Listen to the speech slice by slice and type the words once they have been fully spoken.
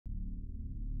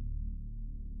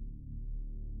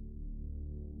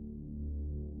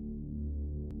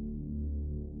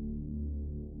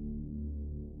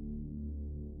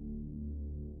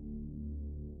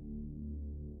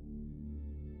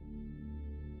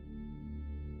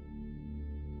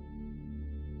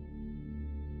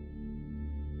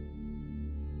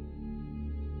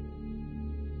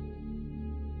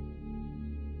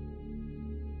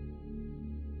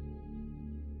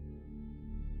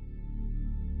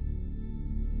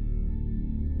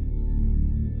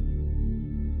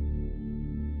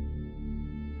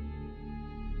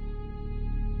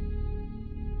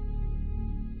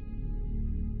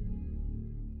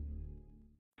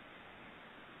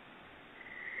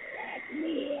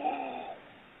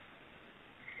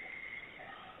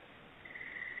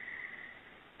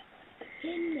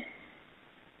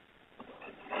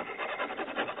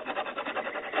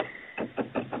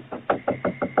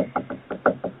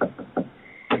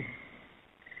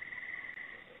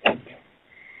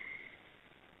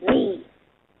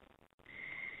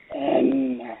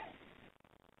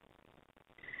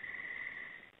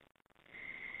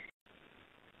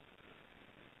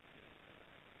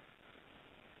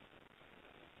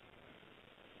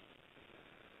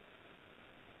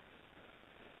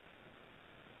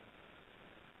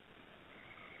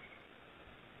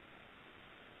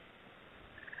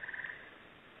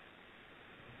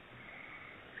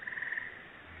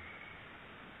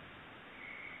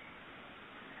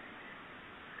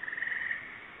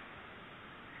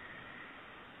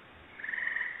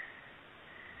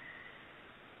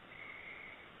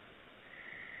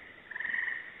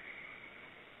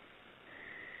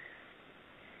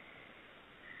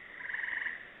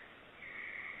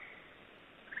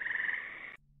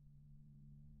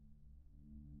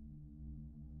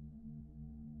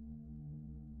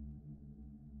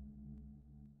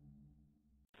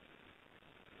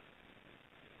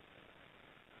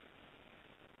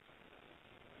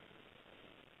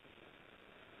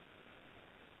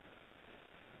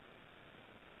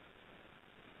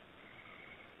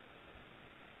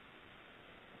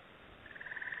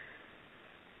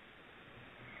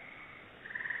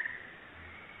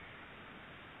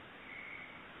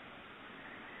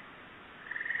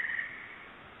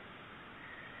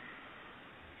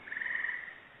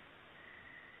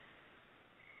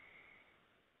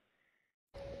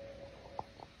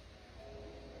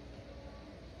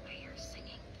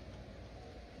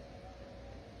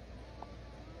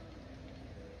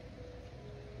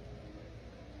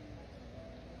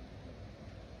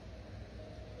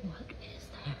What is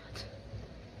that?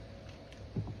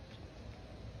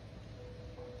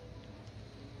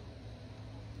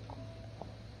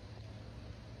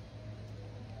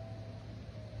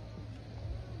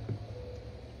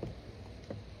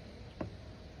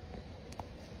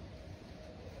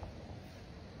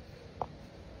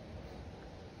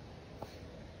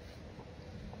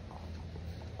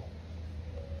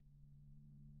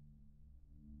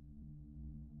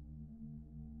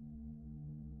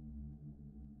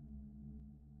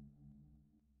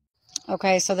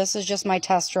 Okay, so this is just my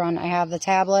test run. I have the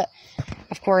tablet.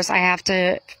 Of course, I have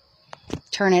to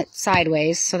turn it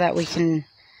sideways so that we can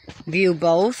view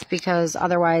both, because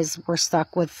otherwise we're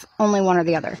stuck with only one or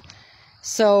the other.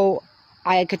 So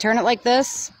I could turn it like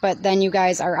this, but then you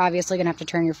guys are obviously going to have to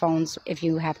turn your phones if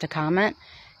you have to comment.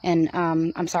 And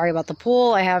I'm sorry about the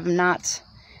pool. I have not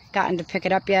gotten to pick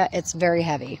it up yet. It's very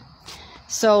heavy.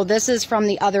 So this is from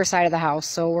the other side of the house.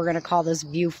 So we're going to call this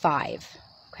view 5.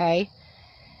 Okay.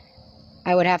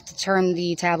 I would have to turn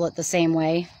the tablet the same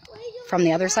way from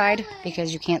the other side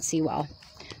because you can't see well.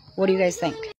 What do you guys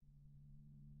think?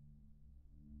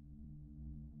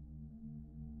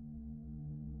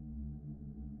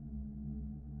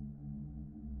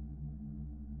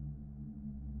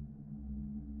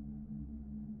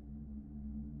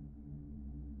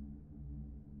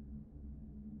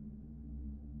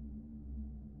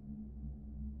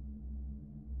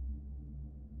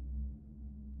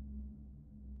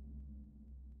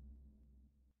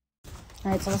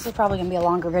 Alright, so this is probably going to be a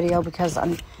longer video because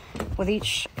with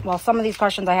each, well, some of these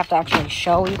questions I have to actually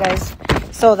show you guys.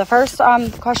 So the first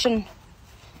question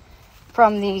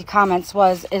from the comments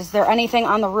was, is there anything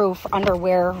on the roof under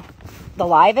where the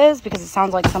live is? Because it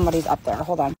sounds like somebody's up there.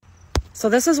 Hold on. So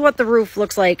this is what the roof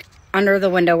looks like under the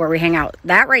window where we hang out.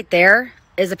 That right there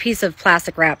is a piece of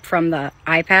plastic wrap from the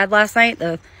iPad last night,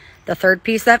 the third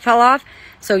piece that fell off.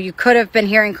 So you could have been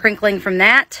hearing crinkling from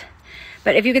that.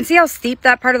 But if you can see how steep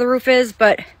that part of the roof is,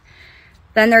 but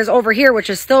then there's over here, which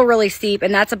is still really steep,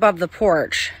 and that's above the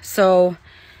porch. So,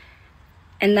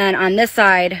 and then on this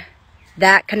side,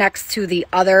 that connects to the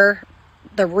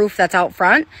roof that's out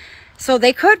front. So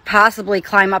they could possibly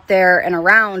climb up there and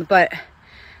around, but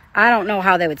I don't know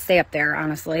how they would stay up there,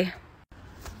 honestly.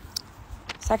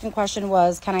 Second question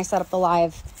was, can I set up the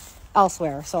live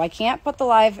elsewhere? So I can't put the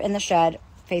live in the shed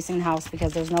facing the house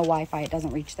because there's no Wi-Fi. It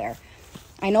doesn't reach there.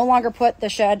 I no longer put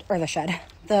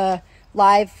the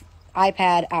live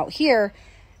iPad out here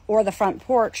or the front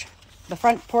porch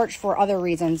for other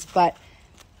reasons, but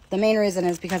the main reason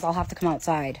is because I'll have to come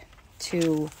outside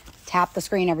to tap the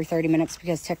screen every 30 minutes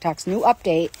because TikTok's new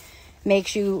update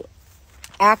makes you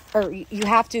you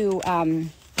have to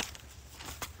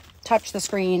touch the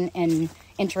screen and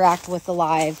interact with the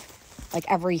live like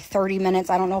every 30 minutes.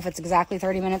 I don't know if it's exactly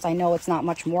 30 minutes. I know it's not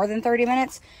much more than 30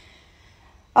 minutes.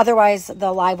 Otherwise,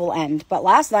 the live will end. But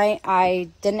last night, I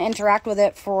didn't interact with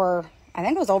it for, I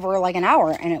think it was over like an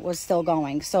hour, and it was still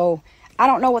going. So I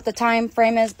don't know what the time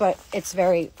frame is, but it's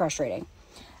very frustrating.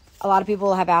 A lot of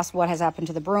people have asked what has happened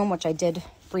to the broom, which I did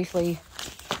briefly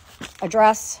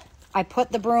address. I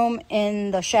put the broom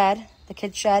in the shed, the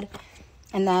kids' shed,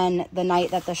 and then the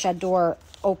night that the shed door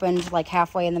opened, like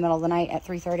halfway in the middle of the night at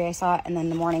 3:30, I saw it, and then in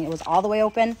the morning it was all the way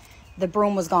open. The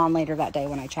broom was gone later that day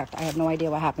when I checked. I have no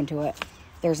idea what happened to it.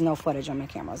 There's no footage on my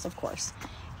cameras, of course.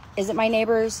 Is it my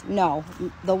neighbors? No.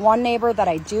 The one neighbor that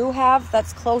I do have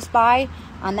that's close by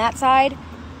on that side,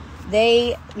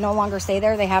 they no longer stay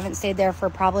there. They haven't stayed there for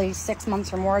probably 6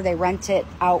 months or more. They rent it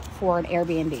out for an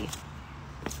Airbnb.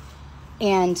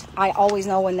 And I always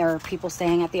know when there are people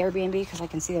staying at the Airbnb because I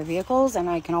can see their vehicles and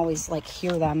I can always like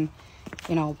hear them,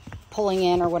 you know, pulling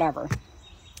in or whatever.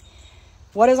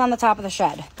 What is on the top of the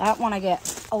shed? That one I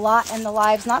get a lot in the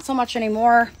lives. Not so much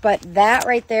anymore, but that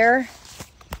right there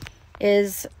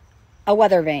is a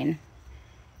weather vane.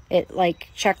 It like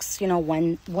checks, you know,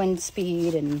 wind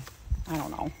speed and I don't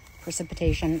know,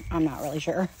 precipitation. I'm not really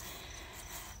sure.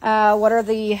 What are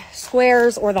the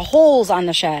squares or the holes on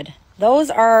the shed?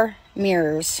 Those are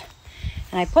mirrors.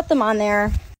 And I put them on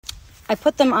there. I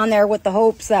put them on there with the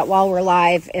hopes that while we're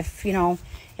live, if, you know,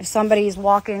 if somebody's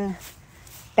walking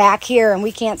back here and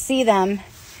we can't see them,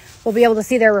 we'll be able to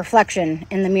see their reflection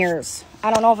in the mirrors.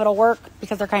 I don't know if it'll work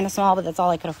because they're kind of small, but that's all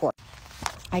I could afford.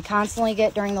 I constantly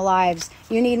get during the lives,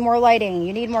 you need more lighting,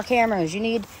 you need more cameras, you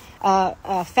need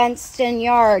a fenced-in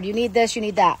yard, you need this, you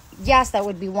need that. Yes, that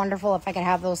would be wonderful if I could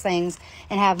have those things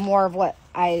and have more of what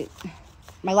my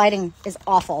lighting is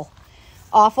awful,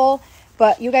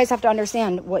 but you guys have to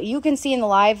understand what you can see in the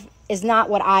live is not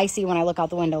what I see when I look out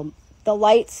the window. The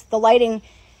lighting,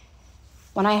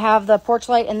 when I have the porch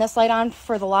light and this light on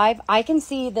for the live, I can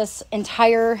see this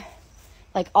entire,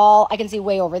 I can see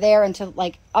way over there into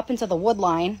up into the wood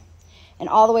line and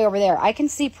all the way over there. I can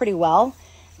see pretty well.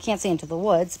 I can't see into the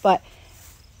woods, but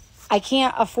I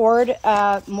can't afford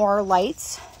more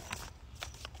lights.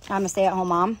 I'm a stay-at-home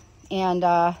mom, and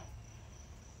I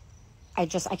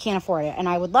can't afford it. And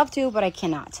I would love to, but I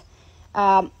cannot.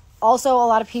 Also, a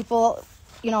lot of people,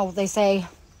 you know, they say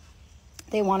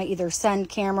they want to either send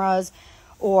cameras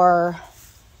or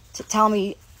to tell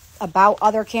me about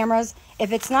other cameras.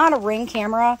 If it's not a Ring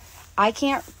camera, I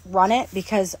can't run it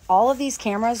because all of these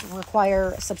cameras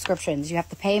require subscriptions. You have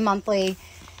to pay monthly.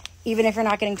 Even if you're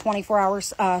not getting 24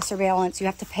 hours surveillance, you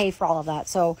have to pay for all of that.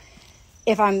 So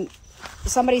if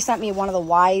somebody sent me one of the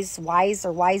Wise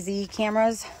or YZ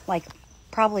cameras,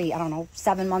 probably, I don't know,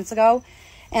 7 months ago,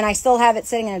 and I still have it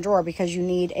sitting in a drawer because you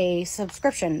need a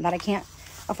subscription that I can't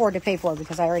afford to pay for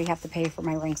because I already have to pay for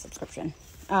my Ring subscription.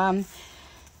 Hold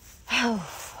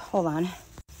on.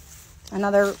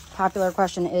 Another popular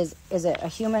question is it a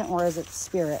human or is it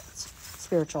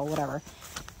spiritual, whatever.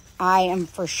 I am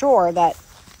for sure that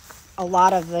a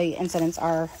lot of the incidents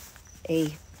are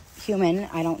a human.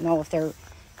 I don't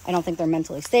think they're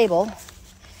mentally stable,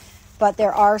 but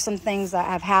there are some things that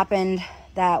have happened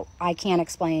that I can't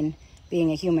explain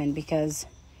being a human because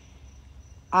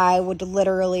I would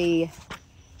literally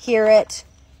hear it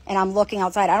and I'm looking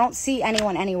outside. I don't see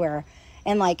anyone anywhere.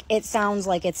 And it sounds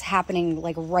like it's happening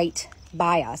right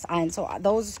by us. And so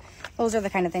those are the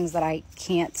kind of things that I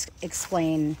can't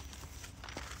explain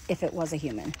if it was a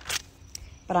human.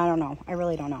 But I don't know. I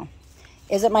really don't know.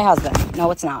 Is it my husband?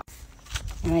 No, it's not.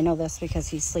 And I know this because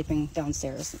he's sleeping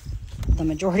downstairs the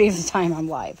majority of the time I'm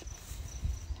live.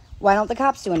 Why don't the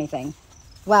cops do anything?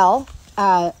 Well,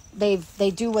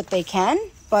 they do what they can,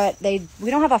 but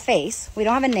we don't have a face. We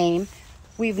don't have a name.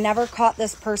 We've never caught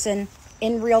this person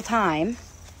in real time.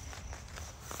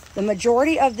 The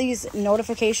majority of these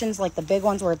notifications, like the big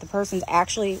ones where the person's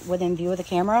actually within view of the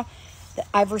camera,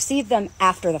 I've received them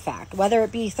after the fact, whether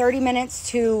it be 30 minutes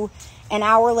to an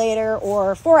hour later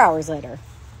or 4 hours later.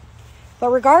 But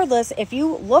regardless, if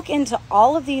you look into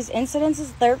all of these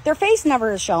incidences, their face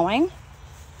never is showing.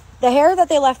 The hair that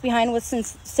they left behind was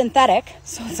synthetic,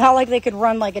 so it's not like they could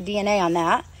run a DNA on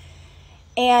that.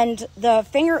 And the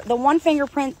one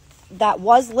fingerprint that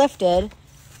was lifted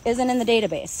isn't in the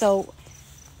database. So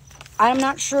I'm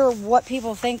not sure what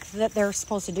people think that they're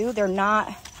supposed to do. They're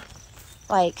not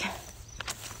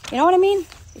you know what I mean?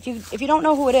 If you don't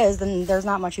know who it is, then there's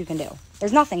not much you can do.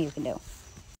 There's nothing you can do.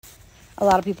 A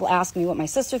lot of people ask me what my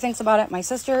sister thinks about it. My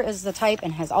sister is the type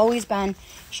and has always been,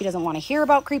 she doesn't want to hear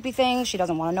about creepy things. She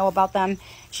doesn't want to know about them.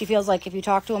 She feels like if you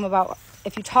talk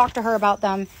to her about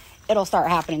them, it'll start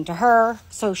happening to her.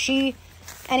 So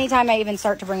anytime I even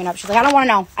start to bring it up, she's like, I don't want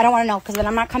to know. I don't want to know because then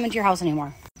I'm not coming to your house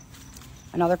anymore.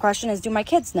 Another question is, do my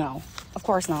kids know? Of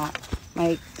course not.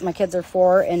 My kids are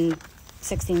 4 and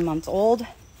 16 months old.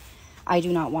 I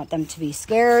do not want them to be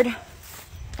scared.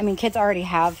 I mean, kids already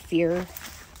have fear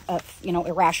of, you know,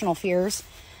 irrational fears.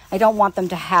 I don't want them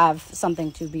to have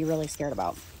something to be really scared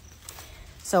about.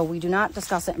 So we do not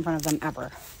discuss it in front of them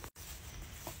ever.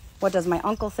 What does my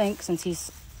uncle think, since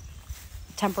he's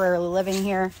temporarily living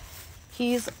here?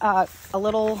 He's a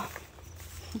little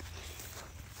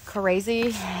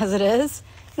crazy as it is.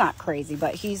 Not crazy,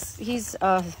 but he's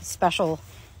a special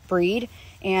breed,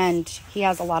 and he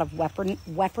has a lot of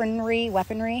weaponry,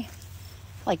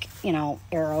 like, you know,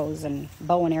 arrows and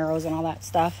bow and arrows and all that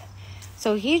stuff.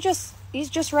 So he's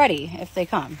just ready if they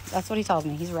come. That's what he tells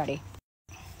me. He's ready.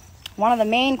 One of the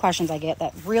main questions I get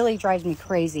that really drives me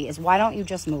crazy is, why don't you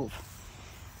just move?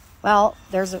 Well,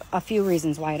 there's a few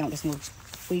reasons why I don't just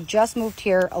move. We just moved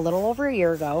here a little over a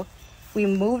year ago. We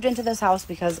moved into this house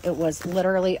because it was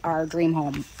literally our dream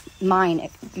home. Mine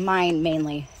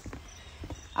mainly.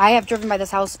 I have driven by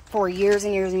this house for years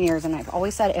and years and years, and I've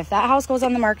always said, if that house goes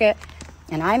on the market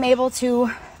and I'm able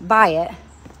to buy it,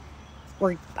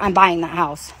 I'm buying that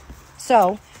house.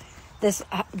 So this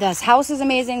house is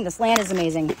amazing. This land is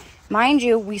amazing. Mind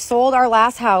you, we sold our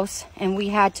last house and we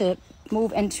had to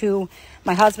move into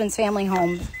my husband's family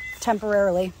home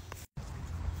temporarily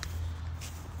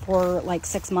for like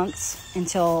 6 months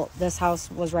until this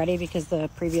house was ready, because the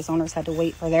previous owners had to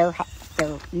wait for their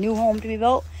new home to be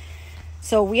built.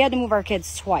 So we had to move our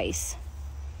kids twice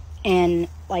in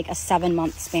like a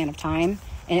 7-month span of time.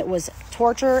 And it was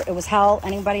torture. It was hell.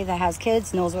 Anybody that has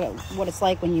kids knows what it's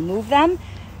like when you move them.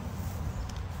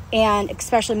 And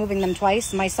especially moving them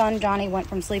twice. My son, Johnny, went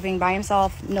from sleeping by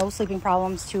himself, no sleeping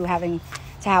problems, to having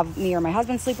to have me or my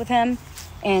husband sleep with him.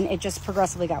 And it just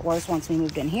progressively got worse once we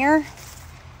moved in here.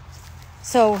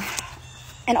 So,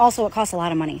 and also it costs a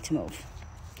lot of money to move.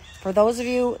 For those of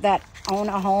you that own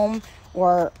a home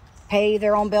or pay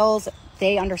their own bills,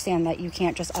 they understand that you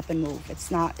can't just up and move. It's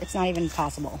not even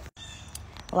possible.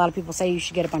 A lot of people say you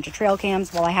should get a bunch of trail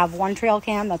cams. Well, I have one trail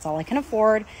cam. That's all I can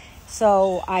afford.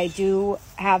 So I do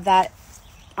have that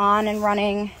on and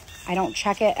running. I don't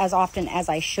check it as often as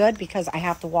I should, because I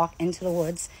have to walk into the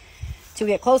woods to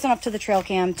get close enough to the trail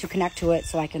cam to connect to it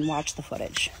so I can watch the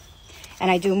footage.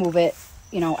 And I do move it,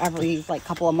 you know, every like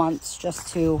couple of months,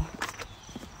 just to,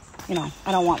 you know,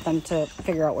 I don't want them to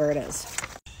figure out where it is.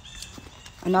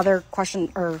 Another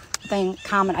question or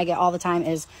comment I get all the time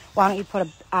is, why don't you put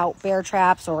out bear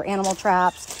traps or animal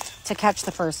traps to catch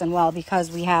the person? Well,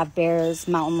 because we have bears,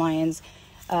 mountain lions,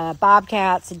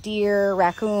 bobcats, deer,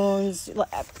 raccoons,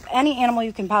 any animal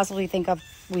you can possibly think of,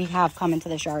 we have come into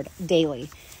this yard daily.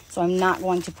 So I'm not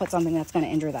going to put something that's going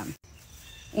to injure them.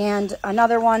 And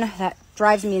another one that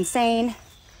drives me insane,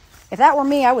 if that were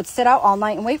me, I would sit out all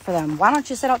night and wait for them. Why don't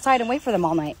you sit outside and wait for them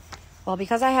all night? Well,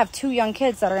 because I have 2 young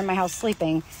kids that are in my house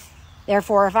sleeping.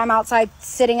 Therefore, if I'm outside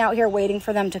sitting out here waiting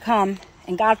for them to come,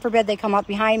 and God forbid they come up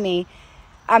behind me,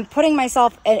 I'm putting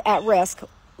myself at risk,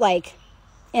 like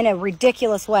in a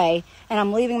ridiculous way, and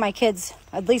I'm leaving my kids,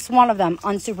 at least one of them,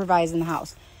 unsupervised in the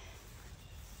house.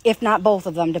 If not both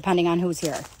of them, depending on who's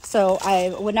here. So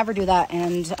I would never do that.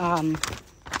 And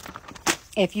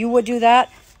if you would do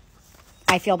that,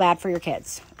 I feel bad for your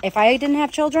kids. If I didn't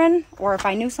have children, or if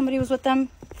I knew somebody was with them,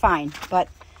 fine. But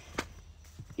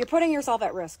you're putting yourself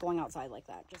at risk going outside like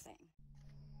that. Just saying.